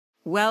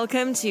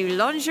Welcome to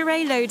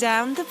Lingerie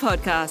Lowdown, the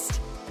podcast.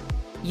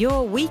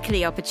 Your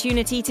weekly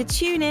opportunity to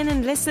tune in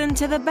and listen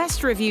to the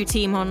best review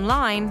team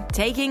online,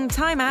 taking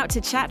time out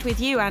to chat with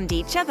you and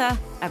each other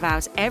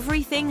about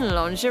everything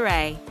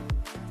lingerie.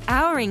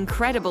 Our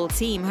incredible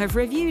team have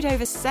reviewed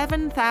over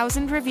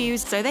 7,000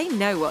 reviews, so they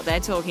know what they're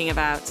talking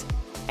about.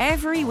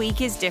 Every week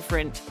is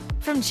different,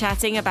 from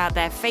chatting about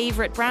their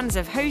favourite brands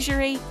of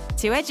hosiery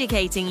to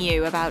educating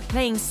you about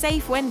playing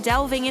safe when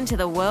delving into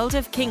the world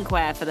of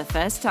kinkwear for the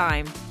first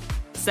time.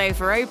 So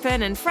for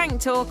open and frank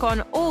talk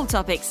on all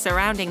topics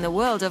surrounding the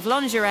world of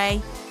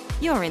lingerie,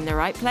 you're in the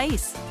right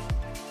place.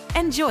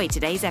 Enjoy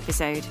today's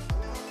episode.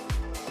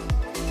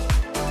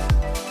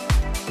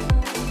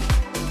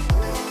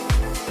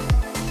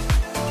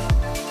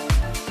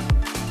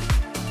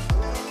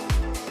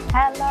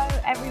 Hello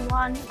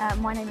everyone,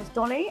 my name is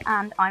Dolly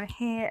and I'm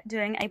here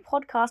doing a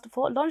podcast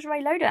for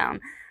Lingerie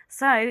Lowdown.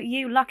 So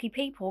you lucky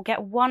people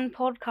get one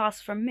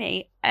podcast from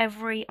me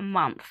every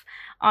month.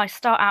 I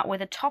start out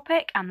with a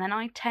topic and then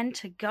I tend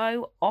to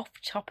go off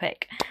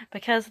topic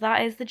because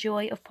that is the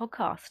joy of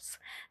podcasts.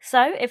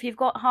 So if you've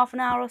got half an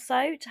hour or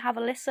so to have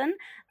a listen,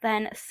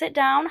 then sit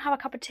down, have a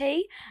cup of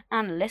tea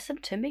and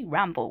listen to me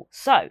ramble.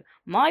 So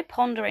my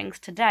ponderings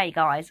today,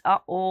 guys,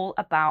 are all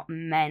about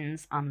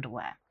men's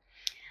underwear.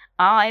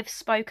 I've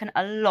spoken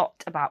a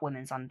lot about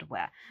women's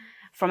underwear.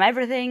 From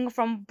everything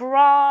from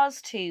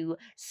bras to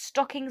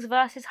stockings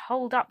versus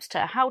hold-ups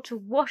to how to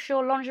wash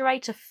your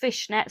lingerie to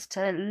fishnets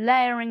to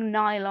layering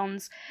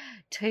nylons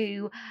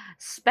to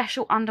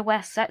special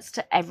underwear sets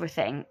to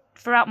everything.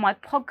 Throughout my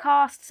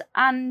podcasts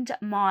and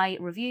my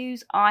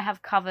reviews, I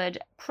have covered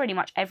pretty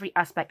much every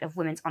aspect of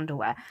women's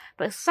underwear.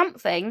 But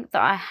something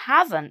that I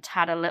haven't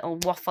had a little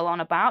waffle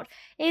on about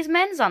is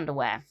men's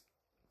underwear.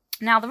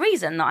 Now, the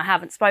reason that I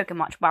haven't spoken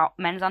much about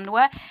men's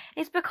underwear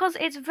is because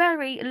it's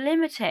very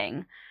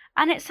limiting.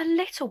 And it's a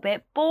little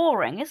bit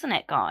boring, isn't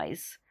it,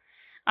 guys?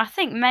 I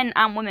think men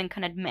and women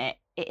can admit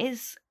it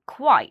is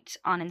quite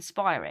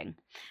uninspiring.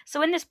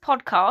 So in this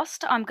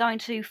podcast, I'm going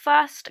to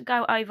first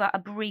go over a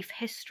brief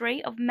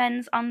history of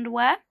men's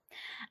underwear.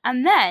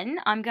 And then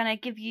I'm going to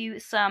give you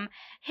some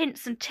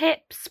hints and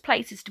tips,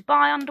 places to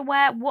buy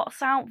underwear,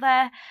 what's out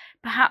there.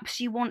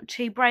 Perhaps you want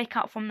to break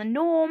up from the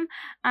norm.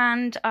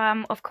 And,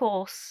 of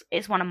course,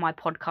 it's one of my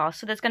podcasts.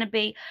 So there's going to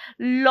be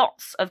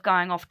lots of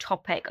going off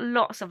topic,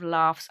 lots of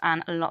laughs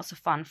and lots of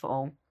fun for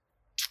all.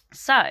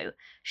 So,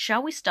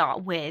 shall we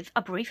start with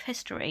a brief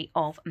history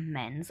of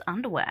men's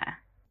underwear?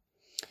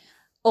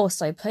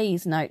 Also,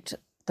 please note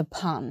the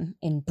pun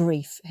in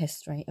brief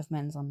history of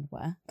men's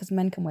underwear, because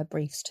men can wear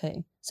briefs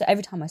too. So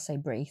every time I say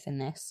brief in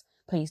this,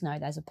 please know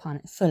there's a pun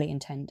fully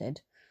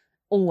intended.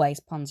 Always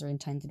puns are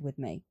intended with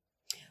me.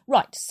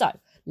 Right, so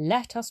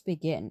let us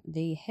begin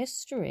the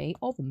history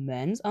of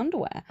men's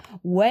underwear.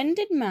 When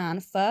did man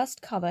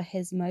first cover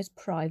his most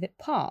private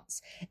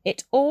parts?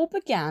 It all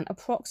began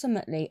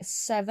approximately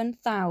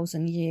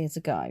 7,000 years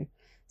ago.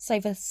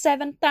 So for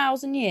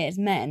 7,000 years,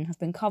 men have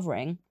been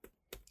covering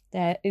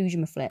their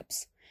ujima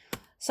flips.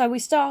 So we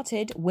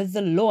started with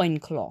the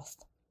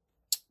loincloth.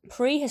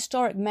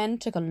 Prehistoric men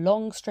took a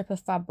long strip of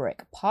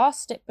fabric,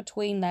 passed it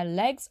between their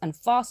legs and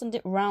fastened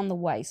it round the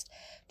waist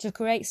to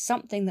create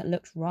something that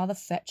looked rather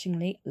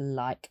fetchingly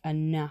like a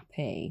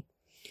nappy.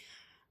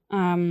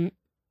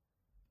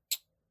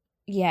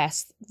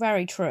 Yes,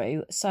 very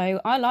true.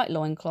 So I like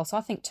loincloths.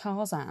 I think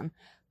Tarzan,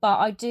 but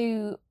I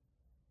do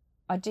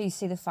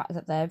see the fact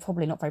that they're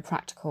probably not very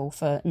practical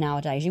for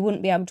nowadays. You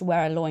wouldn't be able to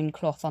wear a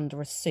loincloth under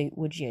a suit,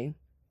 would you?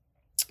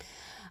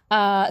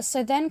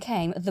 So then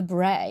came the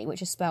bray,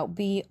 which is spelled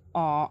B-R-A-I-E.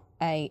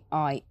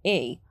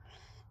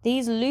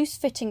 These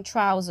loose-fitting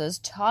trousers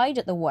tied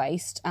at the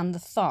waist and the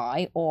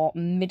thigh, or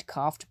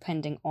mid-calf,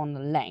 depending on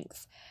the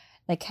length.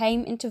 They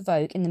came into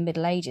vogue in the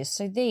Middle Ages,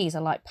 so these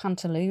are like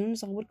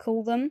pantaloons, I would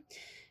call them.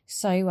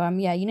 So,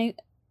 yeah, you know,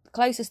 the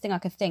closest thing I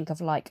could think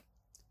of, like,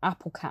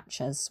 apple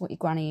catchers, what your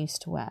granny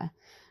used to wear.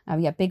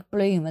 Yeah, big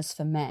bloomers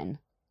for men.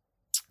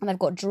 And they've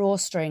got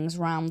drawstrings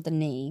round the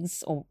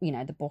knees, or, you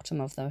know, the bottom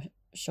of the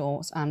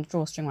shorts, and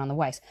drawstring around the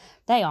waist.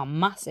 They are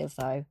massive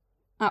though,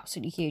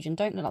 absolutely huge, and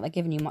don't look like they're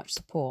giving you much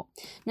support.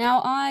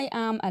 Now, I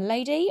am a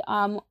lady,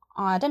 I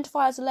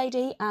identify as a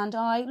lady and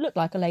I look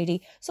like a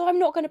lady, so I'm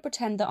not going to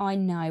pretend that I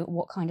know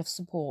what kind of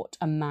support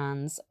a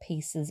man's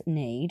pieces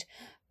need,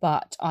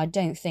 but I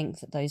don't think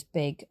that those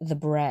big the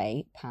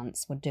bray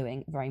pants were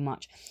doing very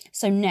much.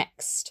 So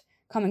next,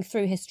 coming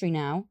through history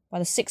now, by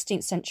the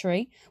 16th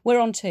century, we're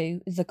on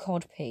to the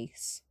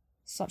codpiece.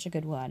 Such a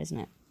good word, isn't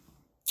it?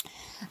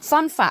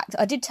 Fun fact,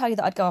 I did tell you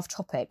that I'd go off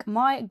topic.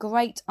 My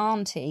great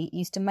auntie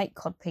used to make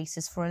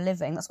codpieces for a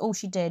living. That's all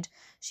she did.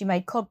 She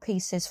made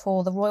codpieces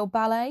for the Royal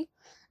Ballet,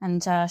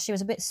 and she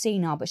was a bit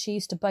senile, but she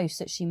used to boast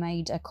that she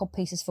made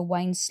codpieces for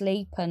Wayne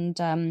Sleep and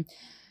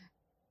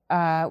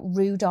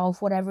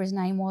Rudolph, whatever his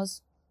name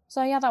was.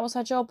 So yeah, that was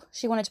her job.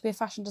 She wanted to be a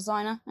fashion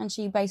designer, and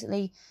she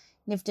basically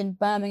lived in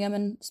Birmingham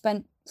and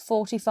spent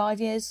 45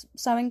 years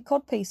sewing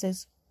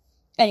codpieces.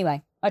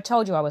 Anyway, I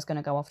told you I was going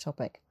to go off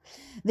topic.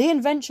 The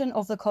invention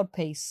of the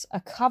codpiece, a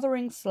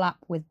covering flap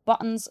with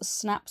buttons,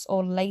 snaps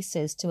or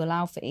laces to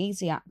allow for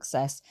easy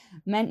access,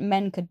 meant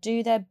men could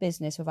do their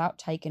business without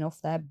taking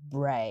off their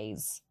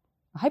brays.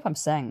 I hope I'm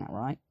saying that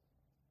right.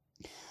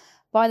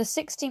 By the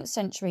 16th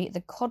century,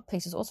 the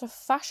codpiece was also a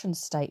fashion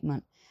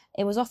statement.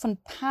 It was often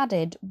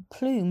padded,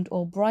 plumed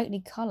or brightly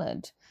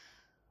coloured.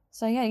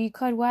 So yeah, you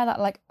could wear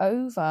that like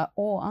over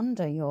or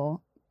under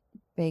your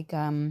big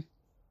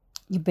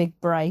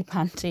bray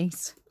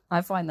panties.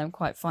 I find them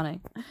quite funny.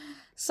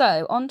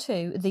 So, on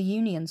to the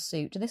union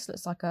suit. This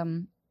looks like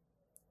it's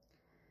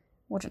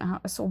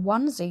a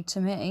onesie to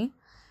me.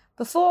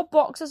 Before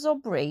boxers or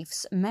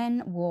briefs,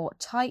 men wore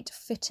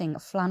tight-fitting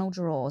flannel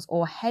drawers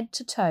or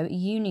head-to-toe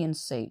union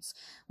suits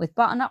with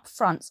button-up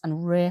fronts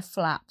and rear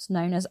flaps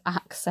known as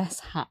access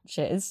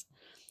hatches,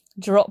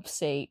 drop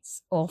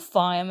seats, or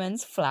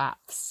fireman's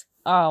flaps.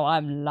 Oh,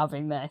 I'm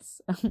loving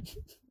this.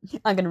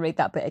 I'm going to read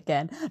that bit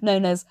again.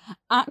 Known as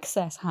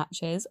access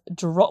hatches,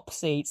 drop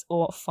seats,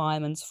 or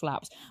fireman's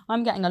flaps.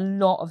 I'm getting a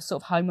lot of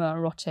sort of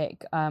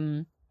homoerotic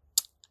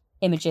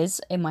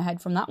images in my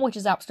head from that, which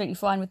is absolutely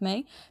fine with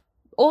me.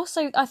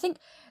 Also, I think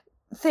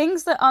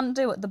things that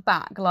undo at the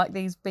back, like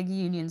these big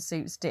union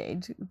suits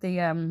did,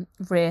 the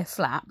rear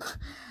flap,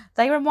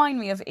 they remind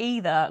me of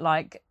either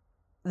like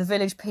the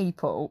Village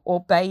People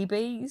or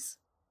Babies.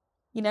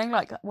 You know,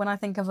 like when I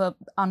think of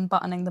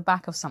unbuttoning the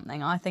back of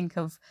something, I think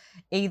of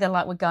either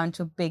like we're going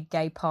to a big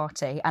gay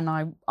party and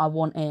I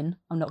want in,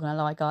 I'm not going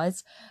to lie,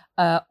 guys,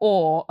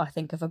 or I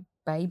think of a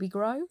baby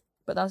grow,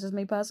 but that's just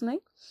me personally.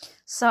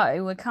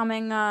 So we're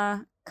coming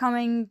down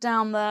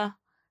the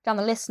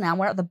list now.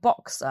 We're at the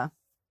Boxer.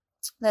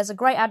 There's a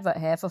great advert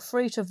here for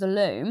Fruit of the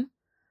Loom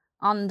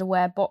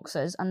underwear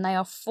boxers, and they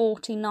are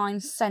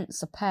 49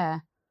 cents a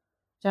pair.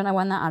 Don't know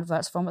when that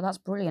advert's from, but that's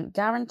brilliant.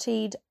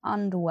 Guaranteed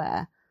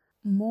underwear.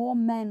 More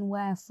men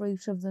wear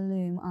Fruit of the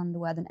Loom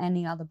underwear than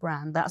any other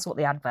brand. That's what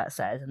the advert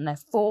says, and they're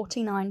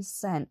 49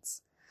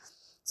 cents.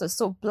 So it's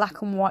sort of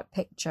black and white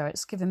picture.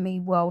 It's giving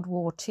me World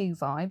War II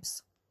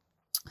vibes.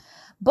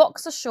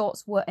 Boxer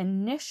shorts were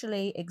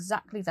initially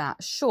exactly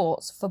that,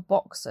 shorts for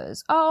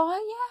boxers. Oh,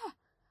 yeah.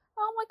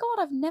 Oh my God,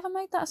 I've never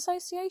made that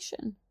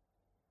association.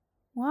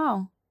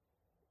 Wow.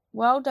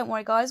 Well, don't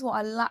worry, guys. What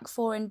I lack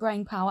for in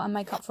brain power, I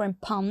make up for in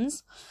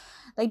puns.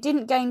 They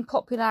didn't gain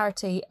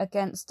popularity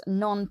against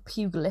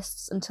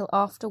non-pugilists until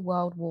after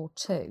World War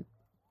II.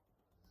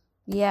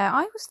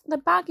 Yeah, the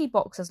baggy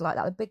boxers like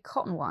that, the big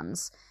cotton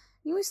ones,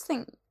 you always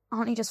think,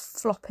 aren't you just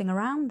flopping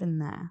around in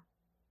there?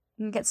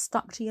 You can get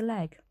stuck to your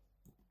leg.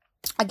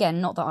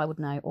 Again, not that I would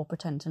know or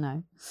pretend to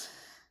know.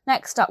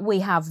 Next up, we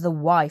have the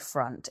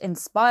Y-front,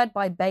 inspired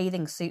by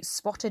bathing suits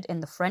spotted in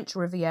the French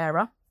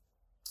Riviera.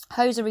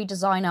 Hosiery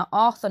designer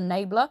Arthur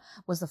Nabler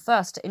was the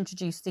first to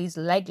introduce these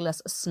legless,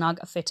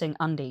 snug-fitting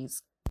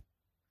undies.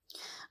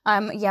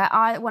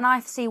 When I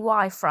see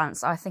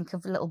Y-fronts, I think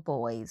of little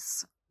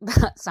boys.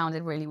 That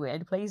sounded really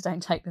weird. Please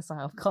don't take this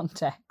out of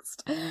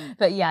context.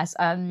 But yes,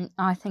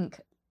 I think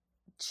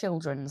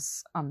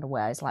children's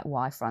underwear is like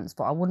Y-fronts,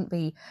 but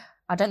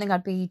I don't think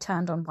I'd be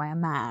turned on by a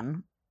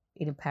man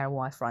in a pair of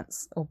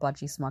Y-fronts or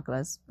budgie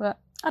smugglers, but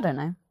I don't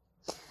know.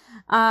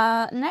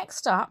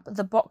 Next up,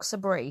 the boxer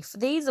brief.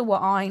 These are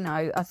what I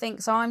know.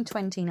 So I'm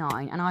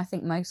 29, and I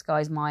think most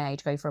guys my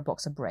age go for a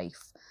boxer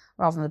brief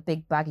rather than the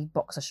big baggy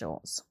boxer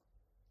shorts.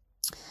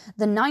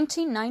 The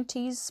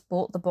 1990s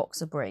sport the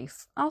boxer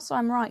brief. Also,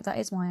 I'm right, that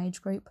is my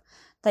age group.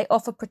 They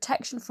offer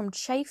protection from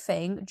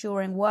chafing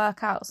during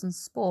workouts and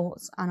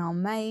sports and are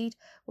made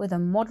with a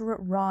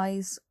moderate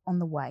rise on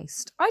the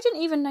waist. I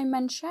didn't even know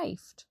men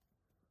chafed.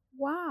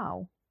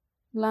 Wow.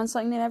 Learn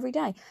something new every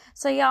day.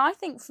 So yeah, I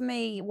think for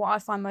me, what I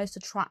find most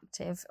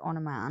attractive on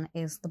a man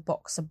is the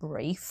boxer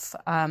brief.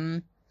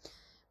 But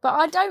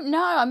I don't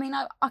know. I mean,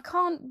 I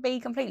can't be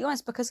completely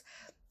honest, because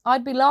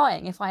I'd be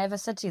lying if I ever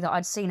said to you that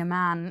I'd seen a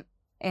man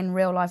in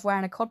real life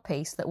wearing a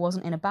codpiece that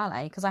wasn't in a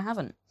ballet, because I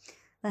haven't.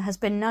 There has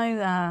been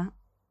no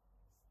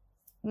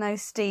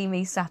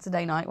steamy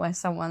Saturday night where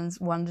someone's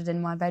wandered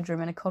in my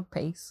bedroom in a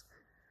codpiece.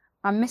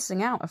 I'm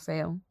missing out, I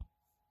feel.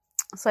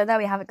 So there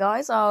we have it,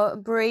 guys. Our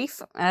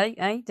brief,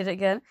 did it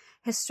again,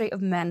 history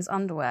of men's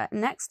underwear.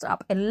 Next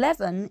up,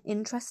 11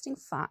 interesting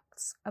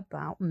facts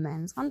about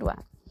men's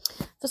underwear.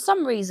 For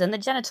some reason, the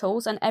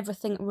genitals and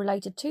everything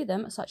related to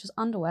them, such as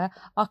underwear,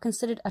 are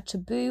considered a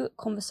taboo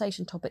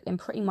conversation topic in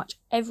pretty much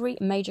every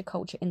major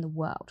culture in the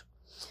world.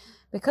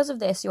 Because of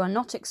this, you are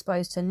not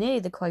exposed to nearly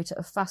the quota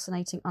of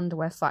fascinating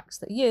underwear facts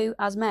that you,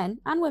 as men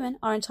and women,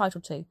 are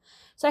entitled to.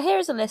 So here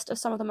is a list of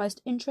some of the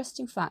most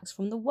interesting facts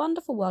from the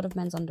wonderful world of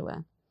men's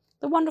underwear.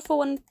 The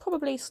wonderful and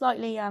probably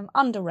slightly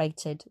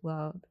underrated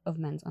world of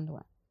men's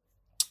underwear.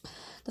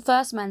 The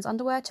first men's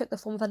underwear took the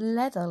form of a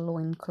leather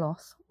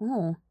loincloth.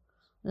 Oh,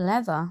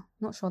 leather.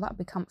 Not sure that would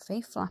be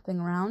comfy,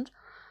 flapping around.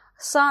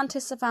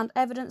 Scientists have found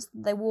evidence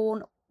that they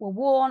were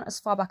worn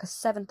as far back as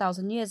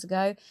 7,000 years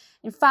ago.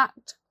 In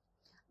fact,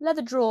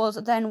 leather drawers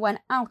then went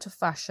out of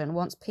fashion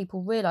once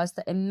people realised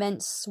that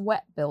immense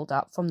sweat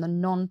build-up from the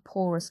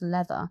non-porous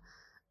leather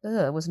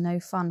was no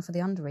fun for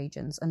the under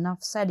regions.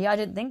 Enough said. Yeah, I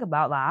didn't think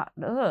about that.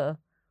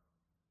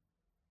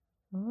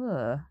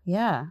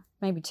 Yeah,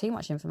 maybe too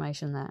much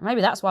information there.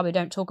 Maybe that's why we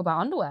don't talk about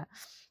underwear.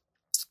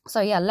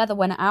 So yeah, leather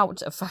went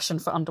out of fashion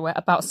for underwear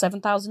about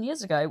 7,000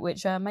 years ago,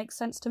 which makes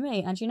sense to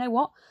me. And you know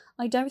what?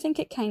 I don't think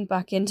it came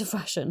back into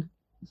fashion.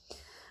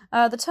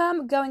 The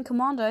term going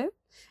commando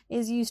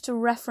is used to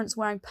reference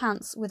wearing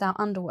pants without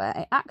underwear.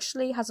 It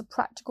actually has a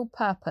practical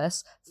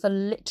purpose for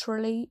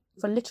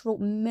literal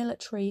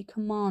military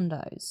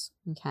commandos.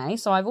 Okay,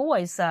 so I've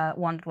always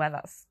wondered where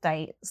that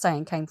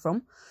saying came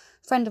from.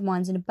 A friend of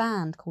mine's in a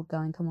band called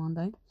Going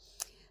Commando.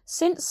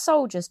 Since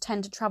soldiers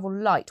tend to travel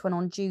light when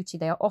on duty,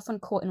 they are often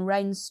caught in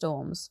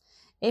rainstorms.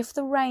 If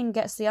the rain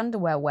gets the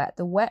underwear wet,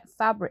 the wet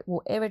fabric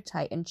will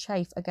irritate and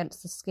chafe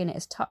against the skin it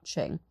is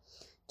touching.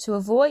 To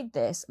avoid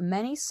this,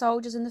 many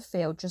soldiers in the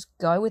field just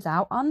go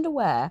without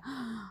underwear.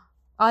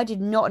 I did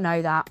not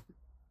know that.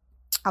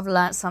 I've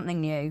learnt something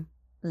new.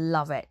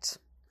 Love it.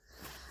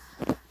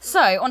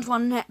 So, on to our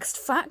next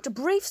fact.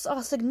 Briefs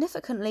are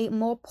significantly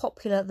more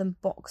popular than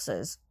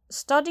boxers.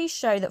 Studies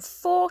show that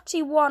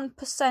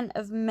 41%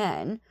 of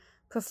men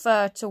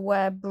prefer to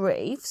wear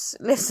briefs.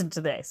 Listen to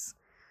this.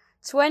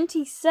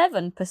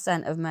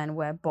 27% of men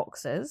wear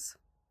boxers.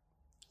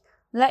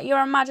 Let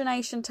your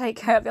imagination take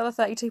care of the other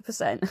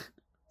 32%.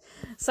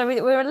 So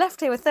we're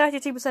left here with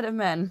 32% of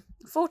men.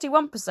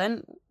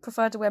 41%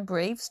 prefer to wear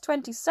briefs.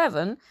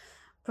 27%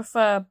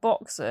 prefer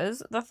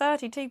boxers. The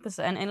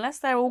 32%, unless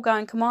they're all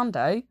going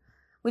commando,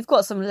 we've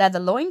got some leather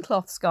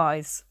loincloths,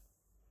 guys.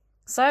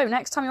 So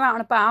next time you're out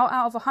and about,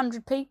 out of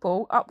 100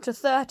 people, up to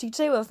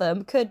 32 of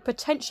them could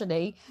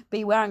potentially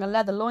be wearing a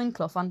leather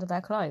loincloth under their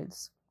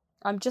clothes.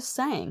 I'm just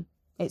saying,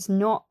 it's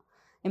not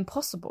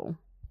impossible.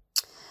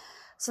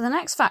 So the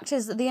next fact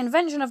is that the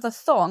invention of the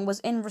thong was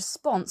in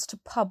response to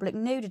public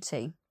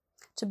nudity.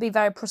 To be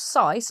very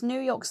precise, New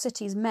York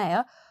City's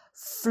mayor,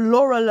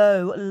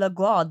 Floriano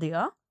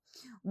LaGuardia,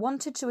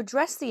 wanted to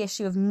address the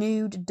issue of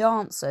nude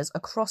dancers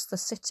across the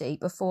city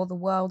before the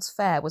World's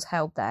Fair was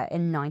held there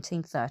in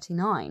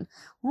 1939.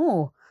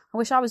 Oh, I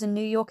wish I was in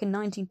New York in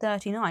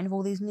 1939 with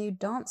all these nude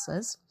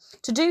dancers.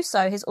 To do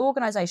so, his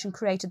organisation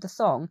created the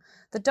thong.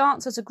 The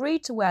dancers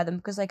agreed to wear them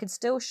because they could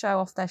still show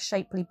off their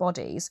shapely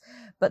bodies,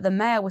 but the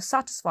mayor was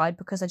satisfied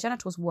because their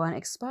genitals weren't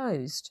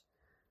exposed.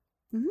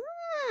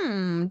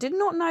 Did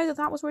not know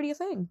that was really a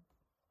thing.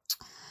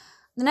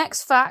 The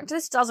next fact,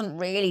 this doesn't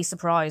really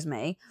surprise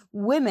me.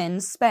 Women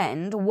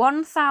spend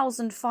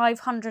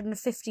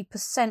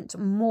 1,550%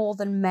 more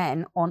than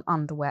men on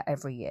underwear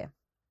every year.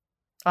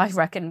 I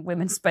reckon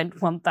women spend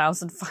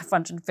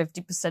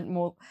 1,550%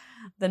 more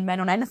than men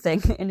on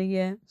anything in a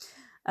year.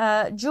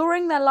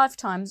 During their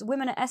lifetimes,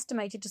 women are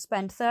estimated to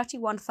spend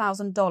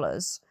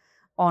 $31,000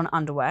 on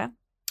underwear,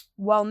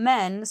 while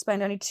men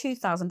spend only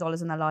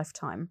 $2,000 in their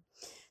lifetime.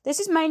 This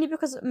is mainly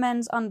because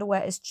men's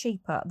underwear is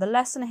cheaper. The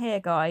lesson here,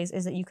 guys,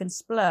 is that you can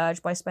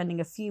splurge by spending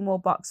a few more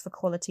bucks for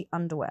quality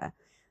underwear.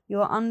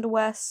 Your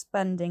underwear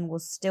spending will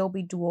still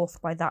be dwarfed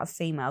by that of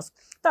females.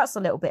 That's a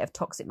little bit of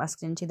toxic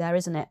masculinity there,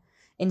 isn't it?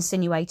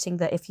 Insinuating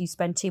that if you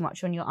spend too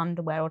much on your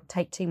underwear or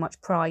take too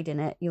much pride in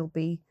it, you'll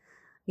be,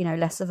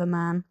 less of a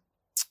man.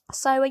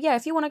 So,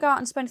 if you want to go out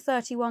and spend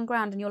 31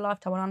 grand in your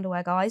lifetime on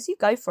underwear, guys, you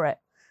go for it.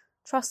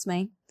 Trust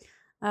me.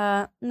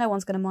 No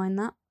one's going to mind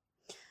that.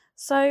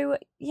 So,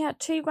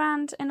 2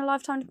 grand in a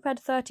lifetime compared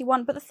to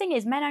 31. But the thing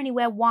is, men only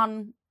wear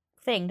one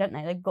thing, don't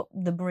they? They've got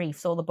the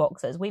briefs or the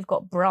boxers. We've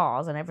got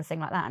bras and everything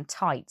like that, and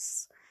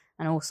tights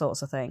and all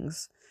sorts of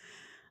things.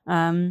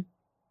 I'm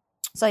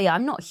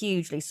not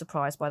hugely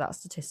surprised by that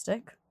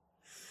statistic.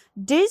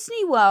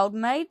 Disney World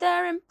made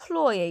their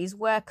employees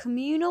wear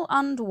communal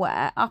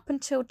underwear up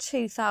until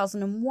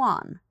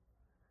 2001.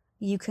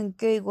 You can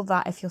Google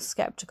that if you're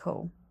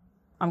sceptical.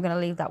 I'm going to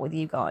leave that with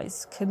you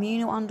guys.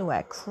 Communal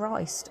underwear.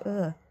 Christ.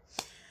 Ugh.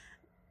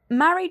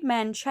 Married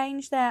men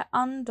change their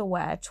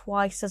underwear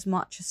twice as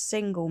much as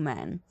single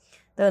men.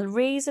 The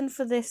reason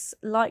for this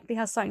likely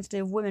has something to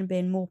do with women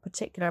being more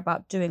particular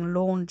about doing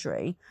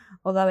laundry,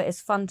 although it is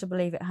fun to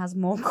believe it has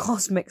more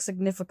cosmic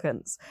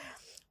significance.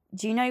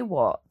 Do you know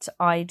what?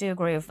 I do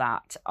agree with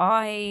that.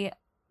 I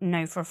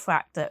know for a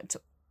fact that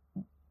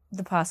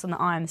the person that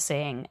I am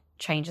seeing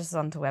changes his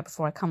underwear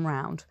before I come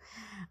round.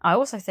 I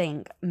also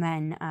think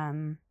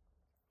men...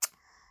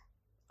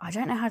 I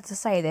don't know how to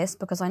say this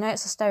because I know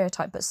it's a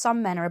stereotype, but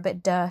some men are a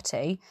bit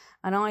dirty,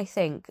 and I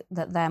think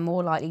that they're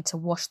more likely to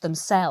wash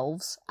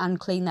themselves and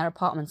clean their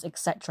apartments,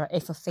 etc.,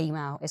 if a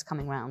female is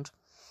coming round.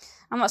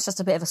 And that's just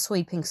a bit of a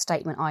sweeping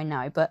statement, I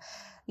know, but,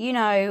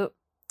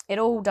 it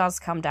all does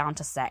come down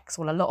to sex.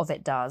 Well, a lot of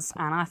it does,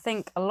 and I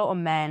think a lot of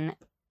men,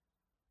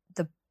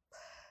 the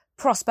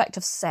prospect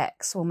of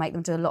sex will make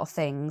them do a lot of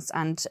things,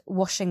 and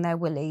washing their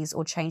willies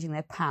or changing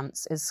their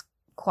pants is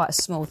quite a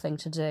small thing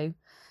to do.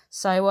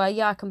 So,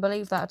 I can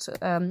believe that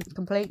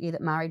completely,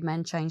 that married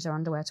men change their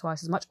underwear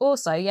twice as much.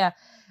 Also,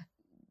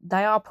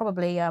 they are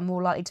probably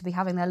more likely to be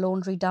having their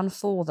laundry done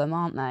for them,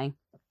 aren't they?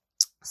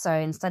 So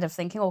instead of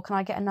thinking, can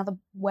I get another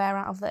wear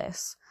out of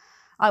this?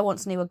 I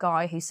once knew a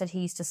guy who said he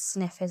used to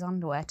sniff his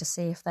underwear to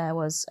see if there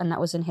was, and that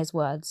was in his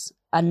words,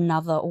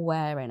 another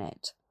wear in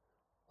it.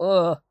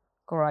 Ugh,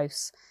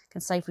 gross.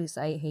 Can safely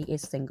say he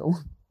is single.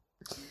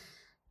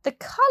 The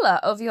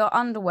colour of your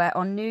underwear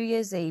on New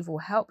Year's Eve will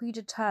help you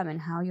determine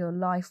how your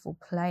life will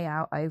play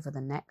out over the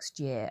next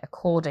year,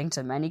 according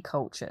to many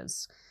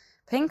cultures.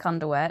 Pink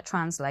underwear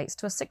translates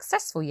to a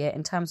successful year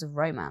in terms of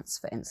romance,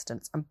 for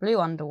instance, and blue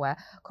underwear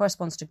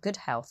corresponds to good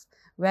health.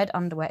 Red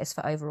underwear is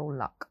for overall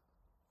luck.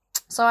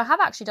 So I have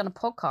actually done a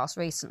podcast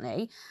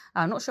recently.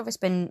 I'm not sure if it's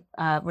been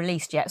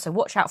released yet, so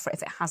watch out for it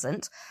if it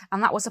hasn't.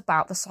 And that was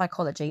about the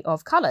psychology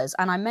of colours.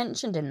 And I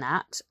mentioned in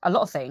that a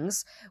lot of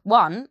things.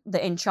 One,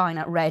 that in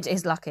China, red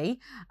is lucky.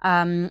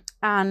 And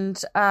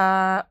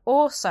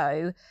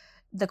also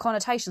the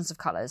connotations of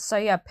colours. So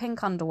yeah,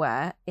 pink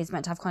underwear is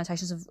meant to have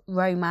connotations of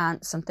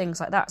romance and things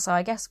like that. So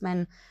I guess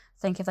men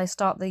think if they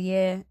start the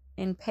year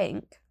in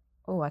pink,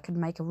 I could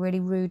make a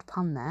really rude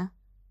pun there.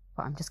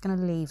 But I'm just going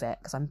to leave it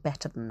because I'm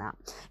better than that.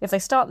 If they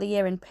start the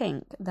year in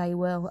pink, they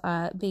will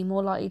be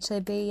more likely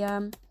to be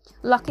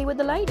lucky with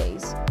the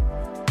ladies.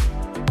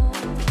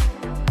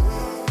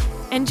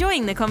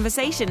 Enjoying the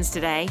conversations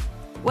today?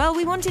 Well,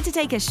 we wanted to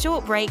take a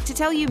short break to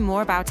tell you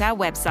more about our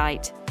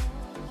website.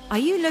 Are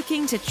you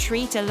looking to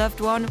treat a loved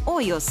one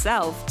or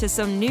yourself to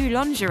some new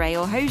lingerie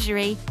or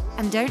hosiery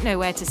and don't know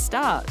where to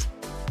start?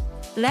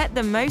 Let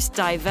the most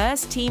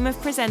diverse team of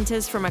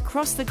presenters from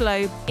across the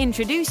globe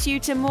introduce you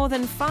to more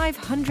than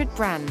 500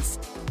 brands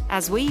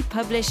as we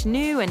publish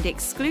new and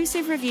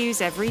exclusive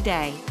reviews every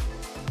day.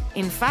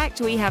 In fact,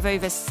 we have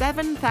over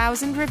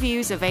 7,000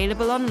 reviews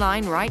available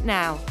online right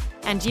now,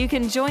 and you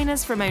can join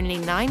us from only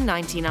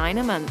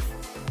 $9.99 a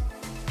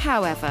month.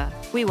 However,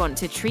 we want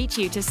to treat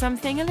you to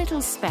something a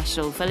little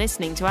special for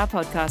listening to our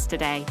podcast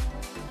today.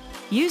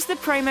 Use the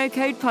promo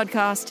code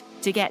podcast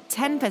to get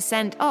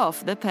 10%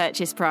 off the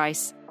purchase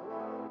price.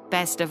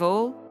 Best of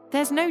all,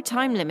 there's no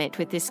time limit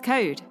with this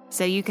code,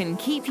 so you can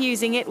keep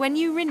using it when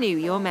you renew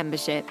your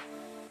membership.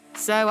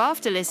 So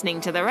after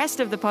listening to the rest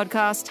of the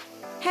podcast,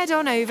 head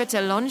on over to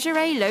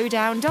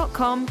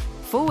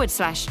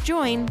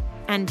lingeриelowdown.com/join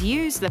and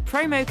use the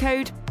promo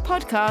code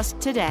podcast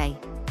today.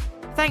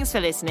 Thanks for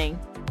listening.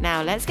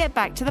 Now let's get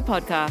back to the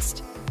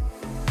podcast.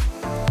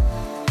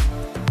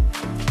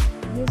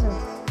 Here's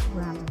a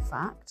random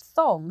fact.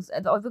 Thongs,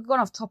 I've gone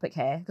off topic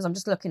here because I'm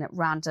just looking at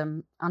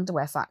random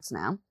underwear facts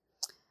now.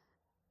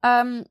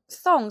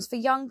 Thongs for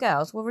young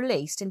girls were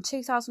released in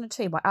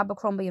 2002 by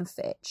Abercrombie &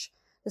 Fitch.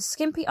 The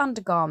skimpy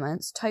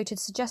undergarments toted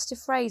suggestive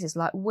phrases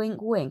like wink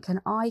wink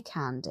and eye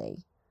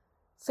candy.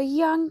 For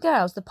young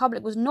girls, the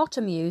public was not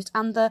amused,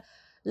 and the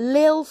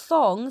Lil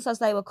Thongs, as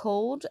they were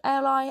called,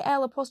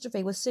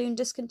 Lil', was soon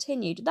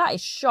discontinued. That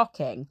is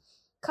shocking.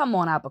 Come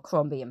on,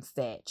 Abercrombie &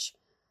 Fitch.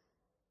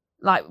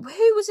 Like,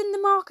 who was in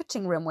the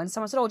marketing room when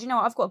someone said, do you know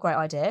what, I've got a great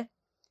idea.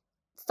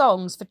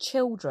 Thongs for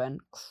children.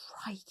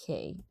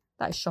 Crikey.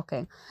 That is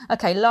shocking.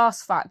 Okay,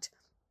 last fact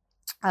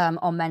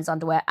on men's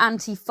underwear.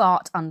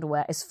 Anti-fart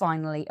underwear is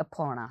finally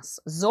upon us.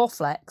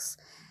 Zorflex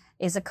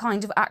is a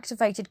kind of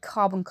activated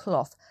carbon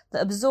cloth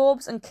that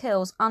absorbs and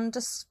kills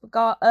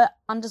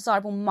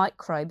undesirable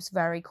microbes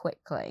very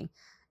quickly,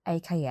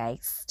 aka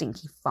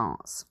stinky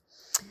farts.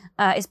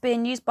 It's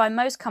being used by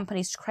most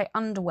companies to create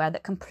underwear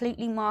that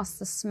completely masks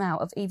the smell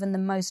of even the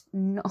most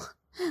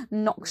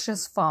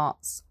noxious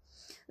farts.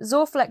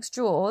 Zorflex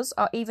drawers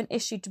are even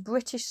issued to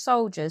British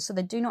soldiers so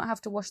they do not have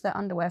to wash their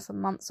underwear for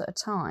months at a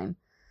time.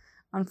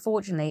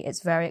 Unfortunately,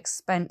 it's very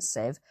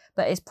expensive,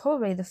 but it's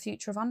probably the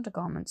future of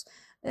undergarments.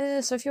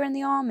 So if you're in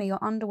the army, your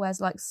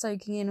underwear's like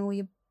soaking in all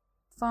your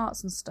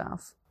farts and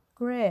stuff.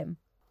 Grim.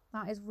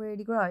 That is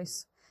really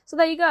gross. So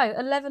there you go,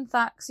 11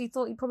 facts you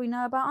thought you'd probably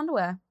know about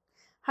underwear.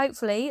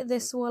 Hopefully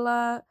this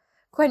will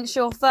quench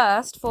your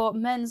thirst for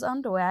men's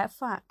underwear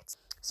facts.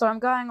 So I'm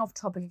going off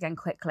topic again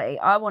quickly.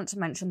 I want to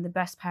mention the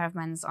best pair of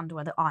men's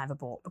underwear that I ever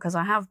bought, because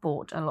I have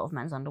bought a lot of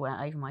men's underwear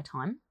over my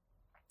time.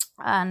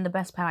 And the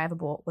best pair I ever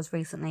bought was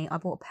recently. I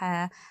bought a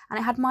pair and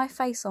it had my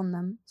face on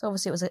them. So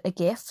obviously it was a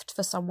gift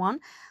for someone. I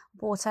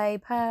bought a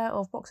pair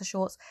of boxer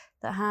shorts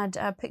that had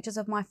pictures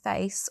of my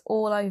face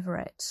all over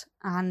it.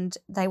 And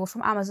they were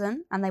from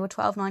Amazon and they were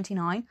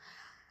 $12.99.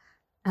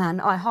 And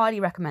I highly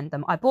recommend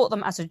them. I bought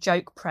them as a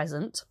joke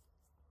present,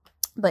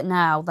 but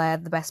now they're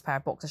the best pair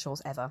of boxer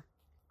shorts ever.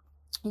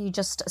 You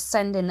just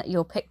send in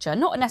your picture,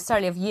 not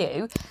necessarily of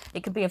you.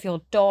 It could be of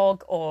your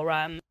dog or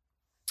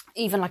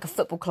even like a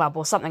football club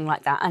or something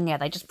like that. And yeah,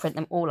 they just print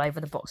them all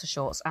over the boxer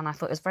shorts. And I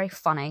thought it was very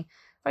funny,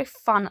 very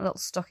fun little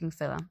stocking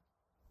filler.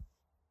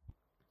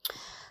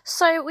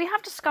 So we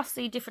have discussed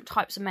the different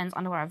types of men's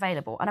underwear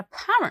available. And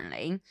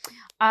apparently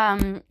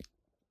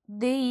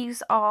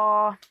these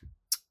are,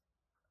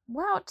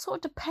 well, it's sort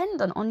of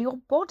dependent on your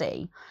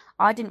body.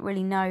 I didn't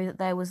really know that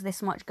there was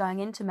this much going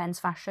into men's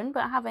fashion,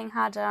 but having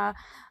had a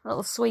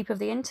little sweep of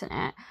the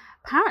internet,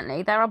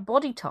 apparently there are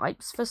body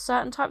types for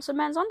certain types of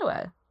men's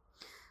underwear.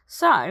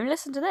 So,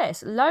 listen to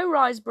this.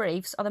 Low-rise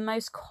briefs are the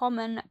most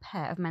common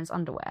pair of men's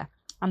underwear,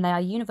 and they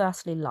are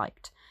universally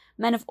liked.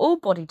 Men of all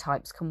body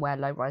types can wear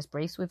low-rise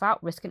briefs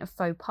without risking a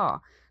faux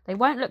pas. They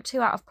won't look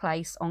too out of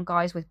place on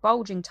guys with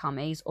bulging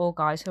tummies or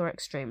guys who are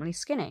extremely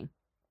skinny.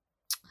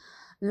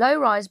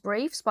 Low-rise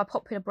briefs by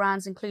popular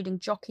brands including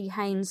Jockey,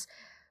 Hanes,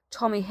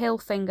 Tommy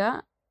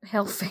Hilfiger,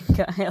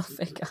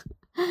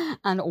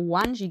 and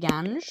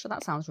Wanjiganj.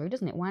 That sounds rude,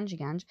 doesn't it?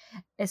 Wanjiganj.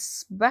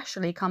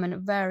 Especially come in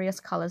various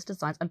colours,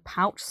 designs, and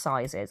pouch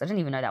sizes. I didn't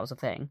even know that was a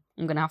thing.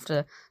 I'm going to have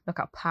to look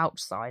up pouch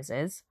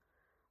sizes.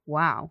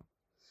 Wow.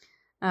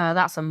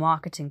 That's a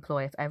marketing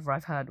ploy if ever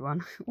I've heard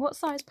one. What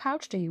size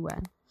pouch do you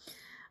wear?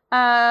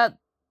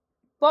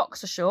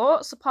 Boxer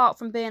shorts, apart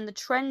from being the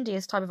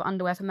trendiest type of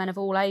underwear for men of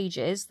all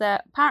ages,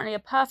 they're apparently a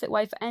perfect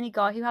way for any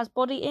guy who has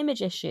body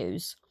image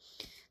issues.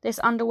 This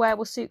underwear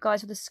will suit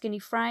guys with a skinny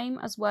frame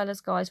as well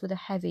as guys with a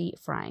heavy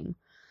frame.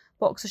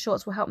 Boxer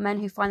shorts will help men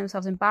who find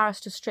themselves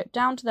embarrassed to strip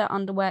down to their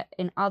underwear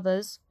in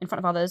front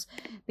of others,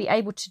 be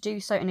able to do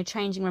so in a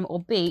changing room or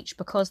beach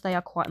because they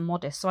are quite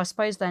modest. So I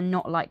suppose they're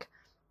not like,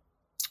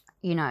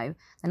 you know,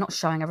 they're not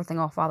showing everything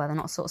off, are they? They're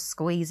not sort of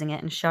squeezing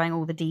it and showing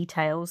all the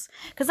details.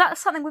 Because that's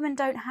something women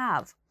don't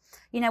have.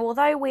 You know,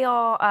 although we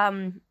are,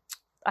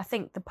 I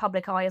think the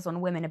public eye is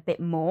on women a bit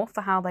more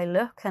for how they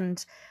look,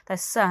 and there's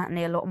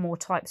certainly a lot more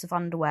types of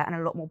underwear and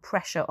a lot more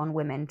pressure on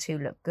women to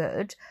look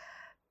good.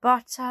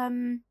 But,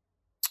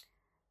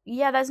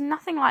 yeah, there's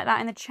nothing like that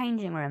in the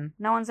changing room.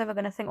 No one's ever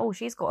going to think, oh,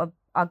 she's got an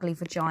ugly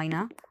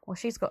vagina, or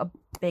she's got a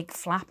big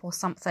flap or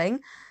something.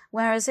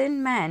 Whereas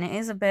in men, it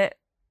is a bit,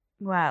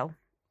 well,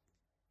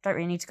 don't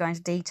really need to go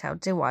into detail,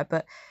 do I?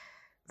 But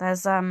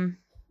there's a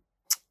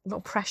lot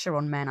of pressure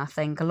on men, I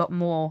think, a lot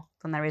more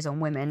than there is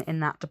on women in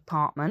that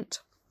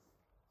department.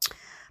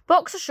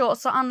 Boxer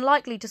shorts are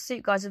unlikely to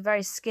suit guys with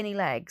very skinny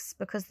legs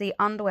because the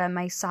underwear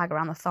may sag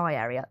around the thigh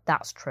area.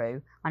 That's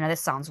true. I know this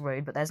sounds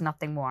rude, but there's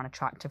nothing more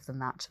unattractive than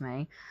that to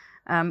me.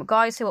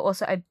 Guys who are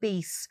also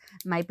obese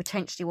may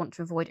potentially want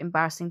to avoid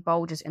embarrassing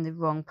bulges in the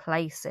wrong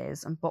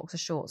places, and boxer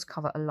shorts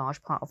cover a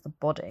large part of the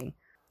body.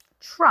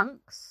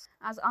 Trunks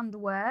as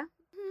underwear.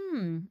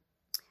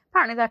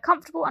 Apparently they're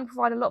comfortable and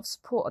provide a lot of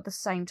support at the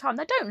same time.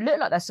 They don't look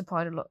like they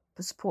provide a lot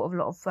of support of a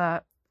lot of...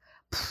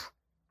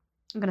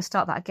 I'm going to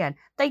start that again.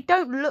 They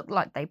don't look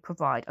like they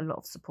provide a lot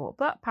of support,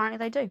 but apparently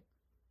they do.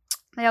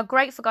 They are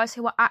great for guys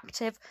who are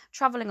active,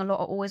 travelling a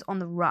lot, or always on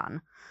the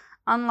run.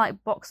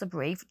 Unlike boxer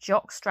brief,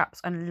 jock straps,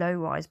 and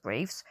low-rise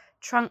briefs,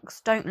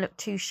 trunks don't look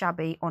too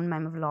shabby on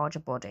men with larger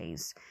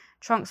bodies.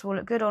 Trunks will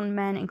look good on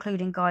men,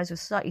 including guys with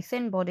slightly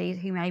thin bodies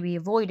who may be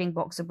avoiding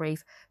boxer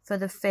brief for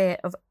the fear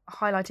of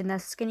highlighting their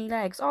skinny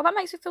legs. Oh, that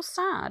makes me feel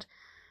sad.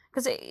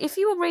 Because if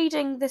you were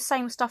reading this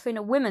same stuff in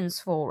a women's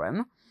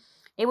forum,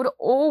 it would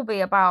all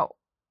be about,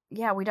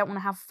 yeah, we don't want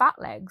to have fat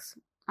legs.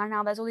 And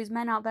now there's all these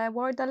men out there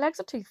worried their legs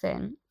are too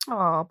thin.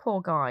 Oh,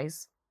 poor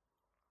guys.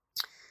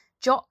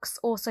 Jocks,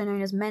 also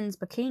known as men's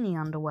bikini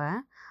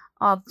underwear,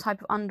 are the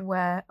type of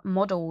underwear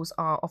models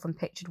are often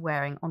pictured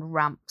wearing on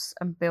ramps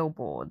and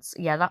billboards.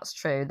 Yeah, that's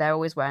true. They're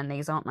always wearing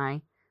these, aren't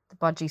they? The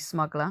budgie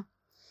smuggler.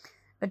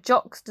 A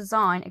jock's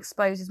design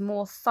exposes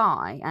more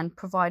thigh and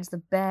provides the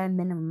bare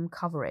minimum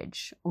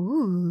coverage.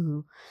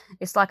 Ooh.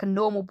 It's like a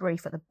normal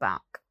brief at the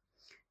back.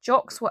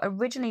 Jocks were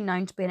originally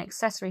known to be an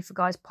accessory for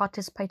guys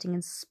participating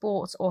in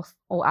sports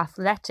or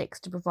athletics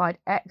to provide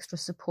extra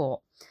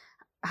support,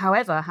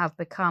 however, have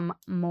become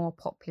more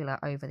popular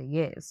over the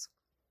years.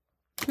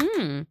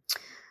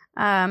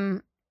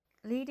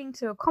 Leading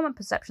to a common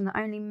perception that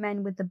only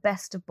men with the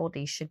best of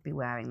bodies should be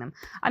wearing them.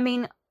 I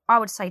mean, I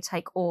would say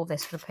take all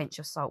this with a pinch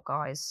of salt,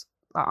 guys.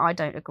 I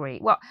don't agree.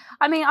 Well,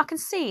 I mean, I can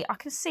see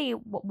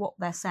what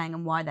they're saying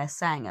and why they're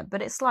saying it,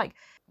 but it's like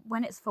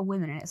when it's for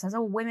women and it says,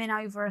 oh, women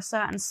over a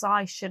certain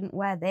size shouldn't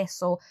wear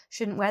this or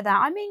shouldn't wear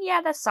that. I mean, yeah,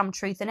 there's some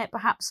truth in it.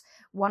 Perhaps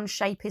one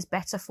shape is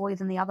better for you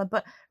than the other,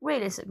 but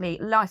realistically,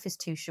 life is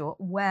too short.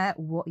 Wear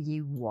what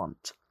you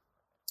want.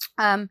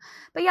 But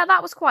yeah,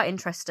 that was quite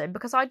interesting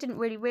because I didn't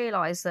really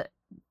realise that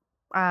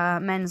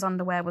men's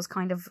underwear was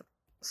kind of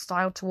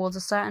styled towards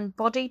a certain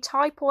body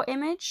type or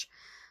image.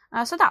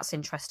 So that's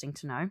interesting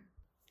to know.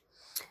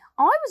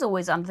 I was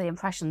always under the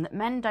impression that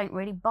men don't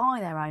really buy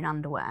their own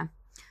underwear.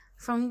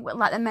 From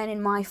like the men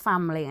in my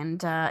family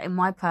and in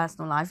my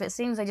personal life, it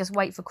seems they just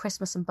wait for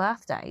Christmas and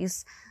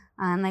birthdays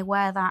and they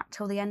wear that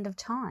till the end of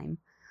time.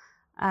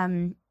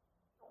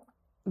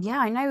 Yeah,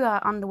 I know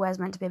underwear is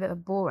meant to be a bit of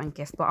a boring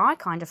gift, but I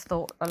kind of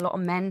thought a lot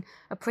of men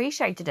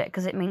appreciated it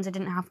because it means they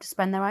didn't have to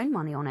spend their own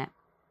money on it.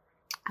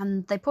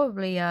 And they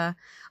probably, I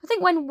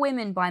think when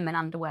women buy men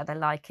underwear, they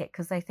like it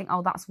because they think,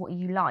 oh, that's what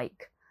you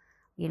like,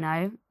 you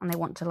know, and they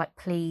want to like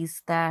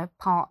please their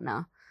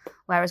partner.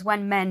 Whereas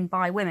when men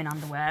buy women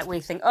underwear, we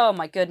think, oh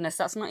my goodness,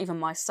 that's not even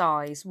my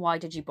size. Why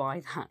did you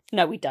buy that?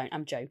 No, we don't.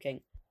 I'm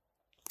joking.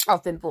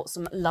 I've been bought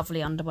some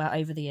lovely underwear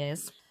over the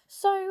years.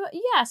 So,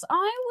 yes,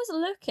 I was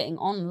looking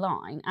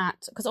online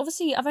at, because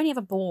obviously I've only ever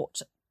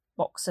bought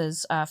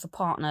boxes for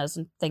partners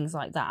and things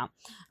like that,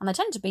 and they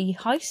tend to be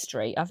high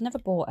street. I've never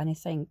bought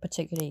anything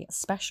particularly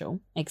special,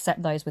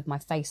 except those with my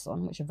face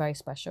on, which are very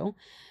special.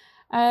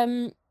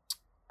 I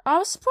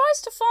was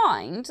surprised to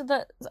find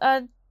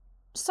that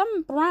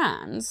some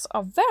brands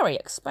are very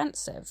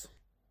expensive.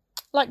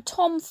 Like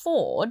Tom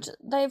Ford,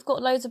 they've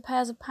got loads of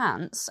pairs of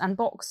pants and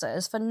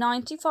boxers for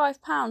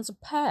 £95 a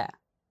pair.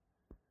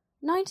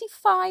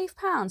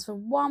 £95 for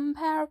one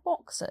pair of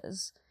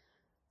boxers?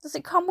 Does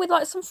it come with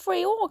like some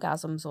free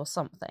orgasms or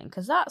something?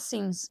 Because that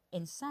seems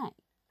insane.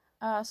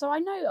 So I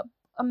know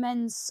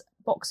men's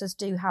boxers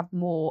do have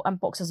more, and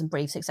boxers and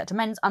briefs, etc.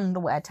 Men's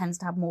underwear tends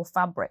to have more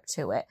fabric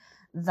to it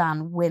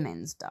than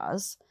women's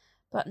does.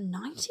 But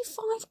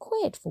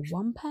 £95 for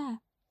one pair?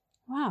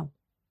 Wow.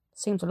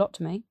 Seems a lot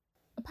to me.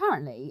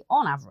 Apparently,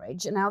 on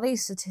average, now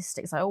these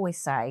statistics I always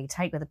say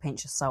take with a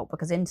pinch of salt,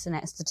 because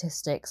internet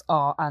statistics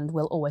are and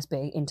will always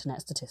be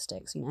internet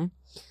statistics, you know.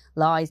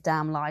 Lies,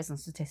 damn lies and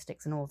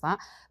statistics and all of that.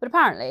 But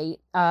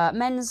apparently,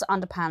 men's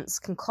underpants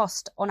can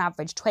cost on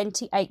average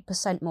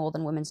 28% more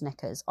than women's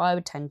knickers. I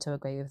would tend to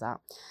agree with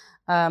that.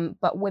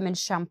 But women's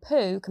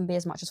shampoo can be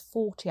as much as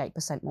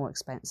 48% more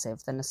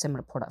expensive than a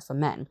similar product for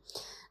men.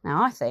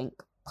 Now, I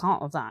think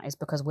part of that is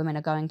because women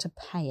are going to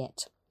pay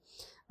it.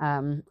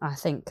 I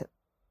think,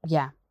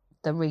 yeah,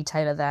 the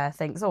retailer there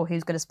thinks, oh,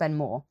 who's going to spend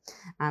more?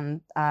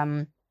 And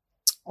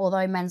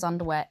although men's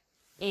underwear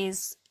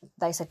is,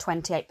 they said,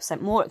 28%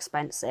 more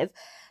expensive,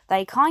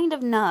 they kind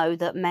of know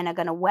that men are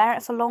going to wear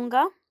it for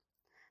longer.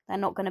 They're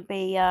not going to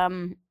be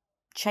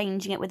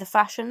changing it with the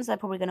fashions. They're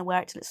probably going to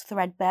wear it till it's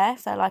threadbare,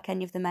 if they're like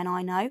any of the men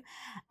I know.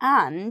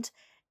 And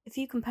if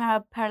you compare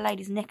a pair of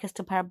ladies' knickers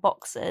to a pair of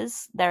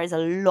boxers, there is a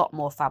lot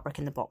more fabric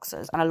in the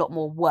boxers and a lot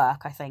more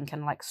work, I think,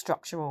 and like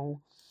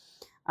structural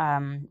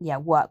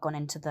work gone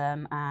into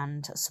them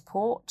and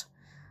support.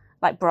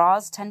 Like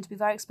bras tend to be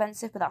very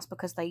expensive, but that's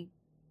because the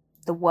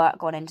work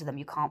gone into them,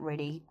 you can't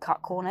really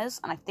cut corners.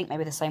 And I think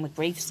maybe the same with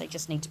briefs. They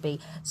just need to be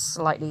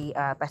slightly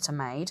better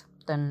made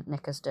than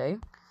knickers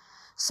do.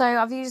 So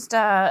I've used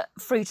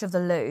Fruit of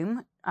the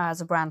Loom as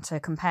a brand to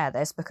compare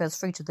this, because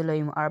Fruit of the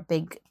Loom are a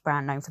big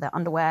brand known for their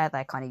underwear.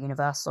 They're kind of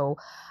universal.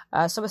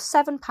 So a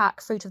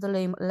 7-pack Fruit of the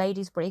Loom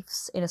ladies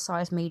briefs in a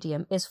size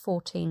medium is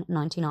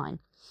 $14.99.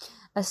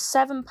 A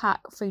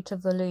 7-pack Fruit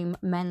of the Loom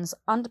men's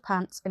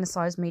underpants in a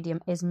size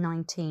medium is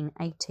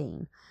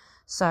 $19.18.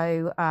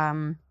 So,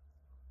 5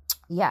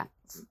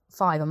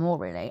 or more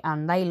really,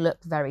 and they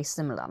look very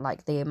similar.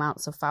 Like the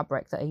amounts of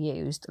fabric that are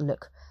used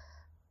look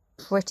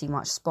pretty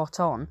much spot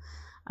on.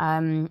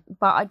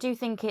 But I do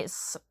think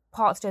it's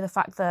part to do with the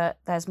fact that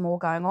there's more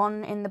going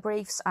on in the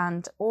briefs,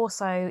 and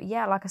also,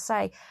 like I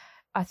say,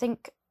 I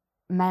think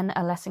men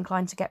are less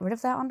inclined to get rid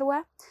of their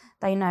underwear.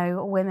 They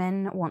know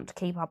women want to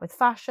keep up with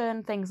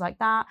fashion, things like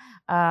that.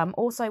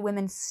 Also,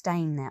 women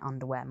stain their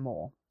underwear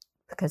more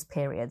because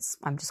periods.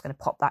 I'm just going to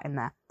pop that in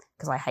there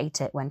because I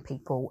hate it when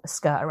people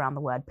skirt around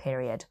the word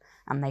period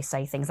and they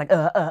say things like,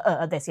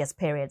 this, yes,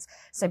 periods.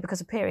 So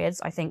because of periods,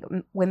 I think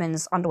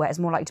women's underwear is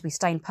more likely to be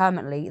stained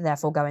permanently,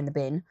 therefore go in the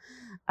bin,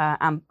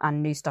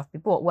 and new stuff be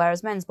bought.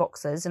 Whereas men's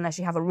boxers, unless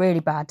you have a really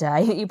bad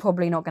day, you're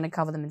probably not going to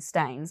cover them in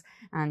stains,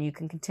 and you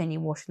can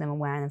continue washing them and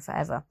wearing them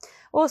forever.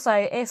 Also,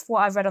 if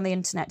what I've read on the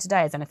internet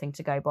today is anything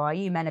to go by,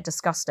 you men are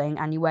disgusting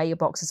and you wear your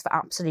boxers for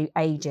absolute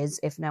ages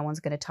if no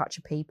one's going to touch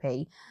a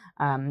pee-pee.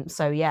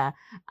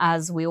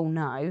 As we all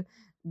know,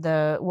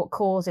 what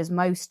causes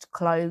most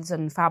clothes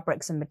and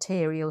fabrics and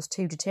materials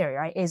to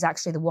deteriorate is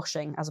actually the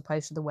washing as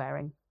opposed to the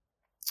wearing.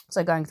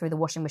 So going through the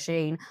washing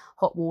machine,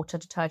 hot water,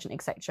 detergent,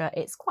 etc.,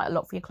 it's quite a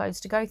lot for your clothes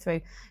to go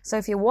through. So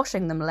if you're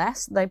washing them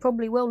less, they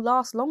probably will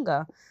last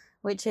longer,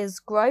 which is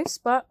gross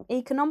but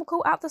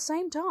economical at the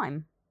same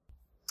time.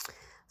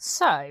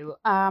 So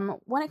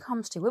when it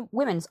comes to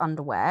women's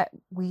underwear,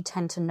 we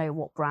tend to know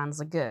what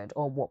brands are good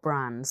or what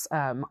brands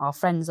our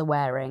friends are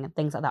wearing and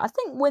things like that. I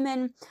think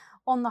women,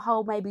 on the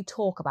whole, maybe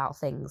talk about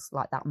things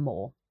like that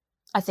more.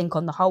 I think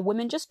on the whole,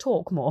 women just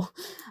talk more.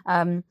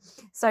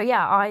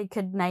 I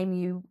could name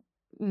you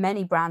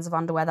many brands of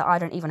underwear that I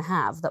don't even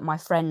have that my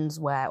friends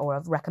wear or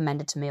have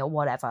recommended to me or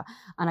whatever.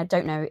 And I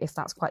don't know if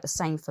that's quite the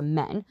same for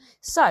men.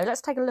 So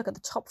let's take a look at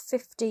the top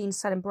 15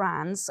 selling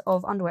brands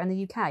of underwear in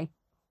the UK.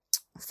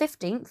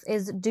 15th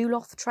is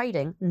Dooloff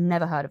Trading.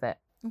 Never heard of it.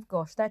 Oh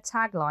gosh, their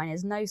tagline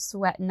is no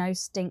sweat, no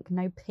stink,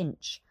 no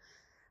pinch.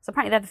 So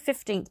apparently they're the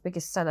 15th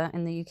biggest seller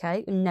in the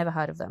UK. Never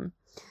heard of them.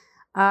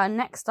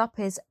 Next up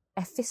is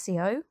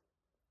Efficio.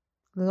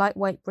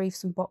 Lightweight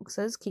briefs and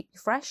boxers. Keep you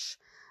fresh.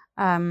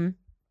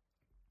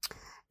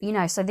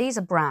 So these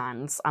are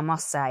brands, I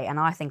must say, and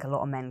I think a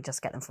lot of men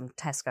just get them from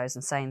Tesco's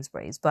and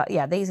Sainsbury's. But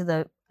yeah, these are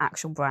the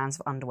actual brands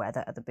of underwear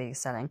that are the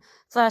biggest selling.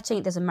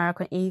 13th is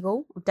American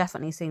Eagle. I've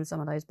definitely seen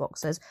some of those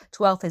boxers.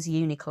 12th is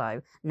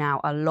Uniqlo.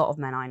 Now, a lot of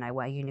men I know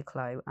wear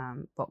Uniqlo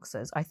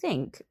boxers, I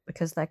think,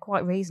 because they're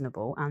quite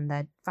reasonable and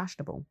they're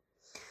fashionable.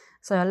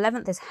 So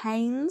 11th is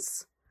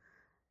Hanes.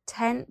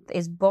 10th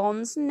is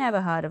Bonds.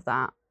 Never heard of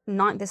that.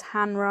 9th is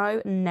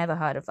Hanro. Never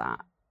heard of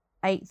that.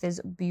 8th is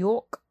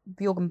Bjork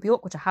and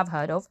Bjork, which I have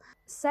heard of.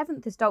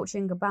 7th is Dolce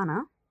 &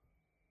 Gabbana.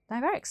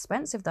 They're very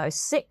expensive though.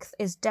 6th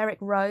is Derrick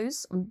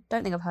Rose.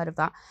 Don't think I've heard of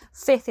that.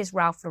 5th is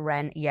Ralph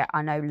Lauren. Yeah,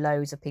 I know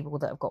loads of people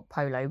that have got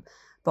polo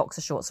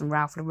boxer shorts from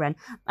Ralph Lauren.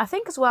 I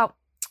think as well,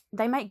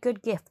 they make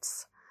good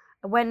gifts.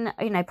 when,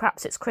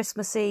 perhaps it's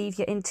Christmas Eve,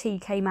 you're in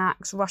TK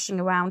Maxx rushing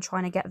around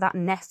trying to get that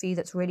nephew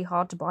that's really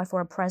hard to buy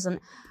for a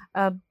present,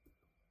 a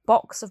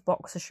box of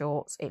boxer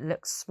shorts. It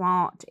looks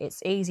smart,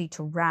 it's easy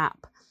to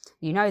wrap,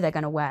 they're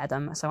going to wear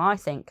them. So I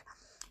think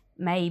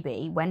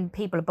maybe when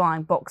people are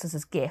buying boxers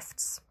as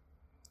gifts,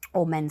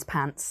 or men's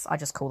pants, I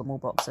just call them all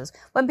boxers,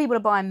 when people are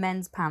buying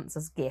men's pants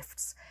as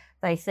gifts,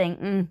 they think,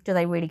 do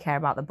they really care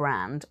about the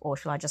brand, or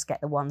shall I just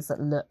get the ones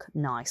that look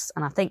nice?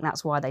 And I think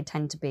that's why they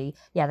tend to be,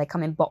 they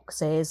come in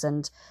boxes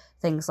and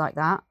things like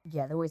that.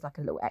 Yeah, they're always like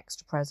a little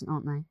extra present,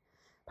 aren't they?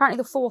 Apparently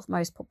the fourth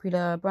most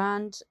popular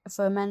brand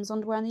for men's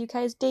underwear in the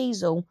UK is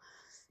Diesel.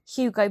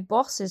 Hugo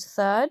Boss is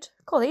third.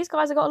 God, these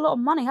guys have got a lot of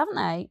money, haven't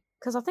they?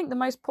 Because I think the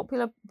most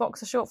popular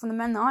boxer short from the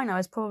men that I know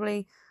is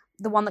probably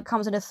the one that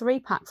comes in a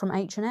 3-pack from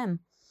H&M.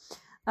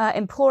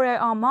 Emporio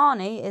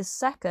Armani is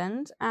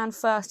second, and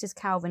first is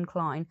Calvin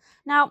Klein.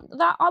 Now,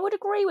 that I would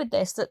agree with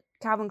this, that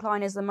Calvin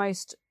Klein is the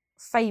most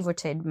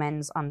favoured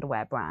men's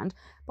underwear brand,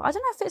 but I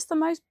don't know if it's the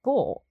most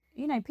bought.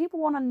 People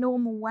want a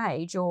normal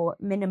wage or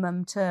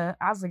minimum to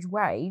average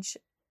wage.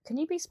 Can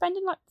you be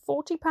spending like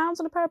 £40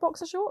 on a pair of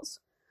boxer shorts?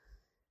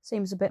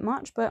 Seems a bit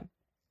much, but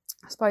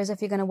I suppose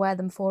if you're going to wear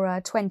them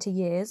for 20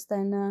 years,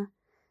 then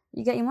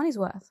you get your money's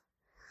worth.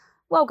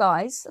 Well,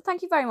 guys,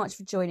 thank you very much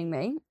for joining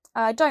me.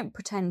 I don't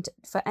pretend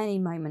for any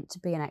moment to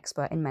be an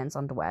expert in men's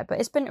underwear, but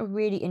it's been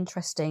really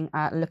interesting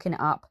looking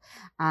it up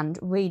and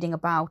reading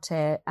about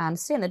it and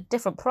seeing the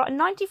different price.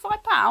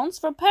 £95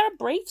 for a pair of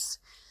briefs?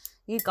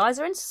 You guys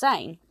are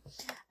insane.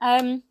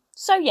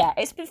 So yeah,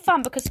 it's been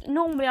fun because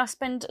normally I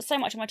spend so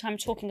much of my time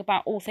talking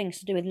about all things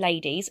to do with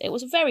ladies. It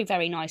was very,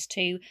 very nice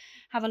to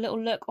have a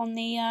little look on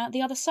the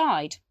other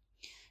side.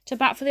 To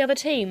bat for the other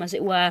team, as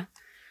it were.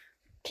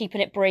 Keeping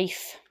it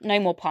brief. No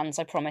more puns,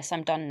 I promise.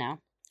 I'm done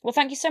now. Well,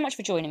 thank you so much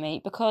for joining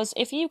me, because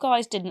if you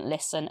guys didn't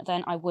listen,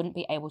 then I wouldn't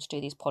be able to do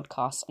these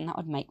podcasts, and that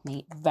would make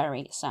me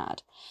very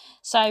sad.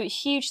 So,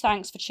 huge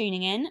thanks for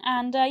tuning in,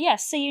 and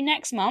see you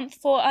next month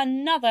for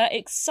another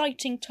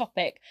exciting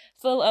topic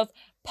full of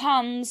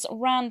puns,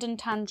 random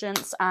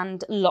tangents,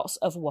 and lots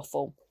of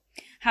waffle.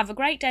 Have a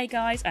great day,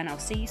 guys, and I'll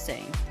see you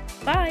soon.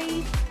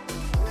 Bye!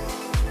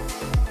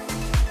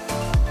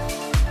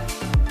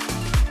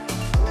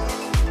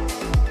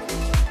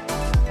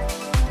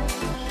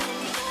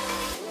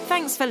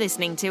 Thanks for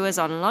listening to us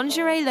on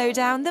Lingerie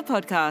Lowdown, the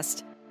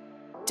podcast.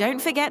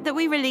 Don't forget that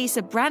we release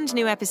a brand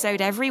new episode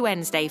every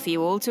Wednesday for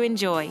you all to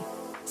enjoy.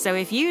 So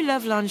if you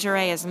love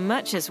lingerie as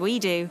much as we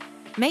do,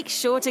 make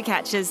sure to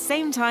catch us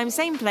same time,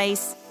 same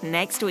place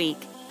next week.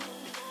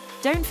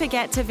 Don't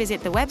forget to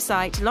visit the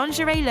website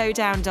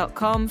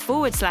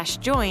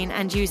lingeриelowdown.com/join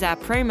and use our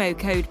promo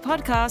code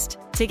podcast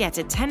to get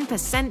a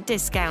 10%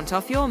 discount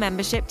off your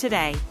membership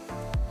today.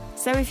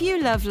 So if you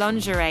love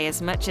lingerie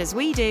as much as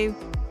we do,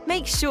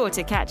 make sure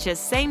to catch us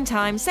same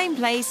time, same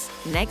place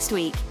next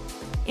week.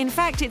 In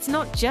fact, it's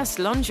not just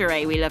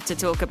lingerie we love to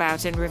talk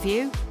about and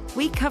review.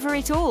 We cover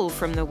it all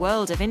from the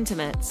world of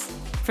intimates.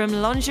 From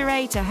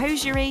lingerie to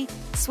hosiery,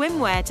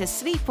 swimwear to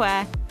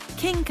sleepwear,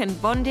 kink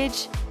and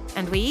bondage,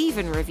 and we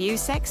even review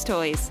sex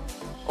toys.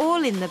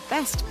 All in the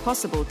best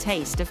possible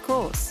taste, of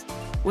course.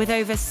 With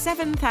over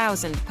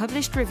 7,000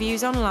 published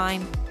reviews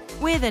online,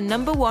 we're the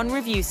 #1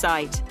 review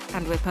site,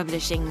 and we're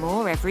publishing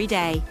more every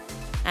day.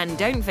 And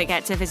don't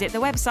forget to visit the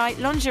website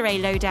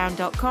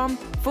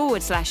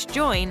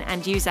lingeриelowdown.com/join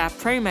and use our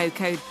promo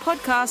code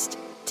podcast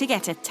to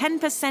get a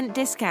 10%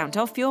 discount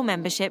off your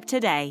membership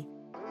today.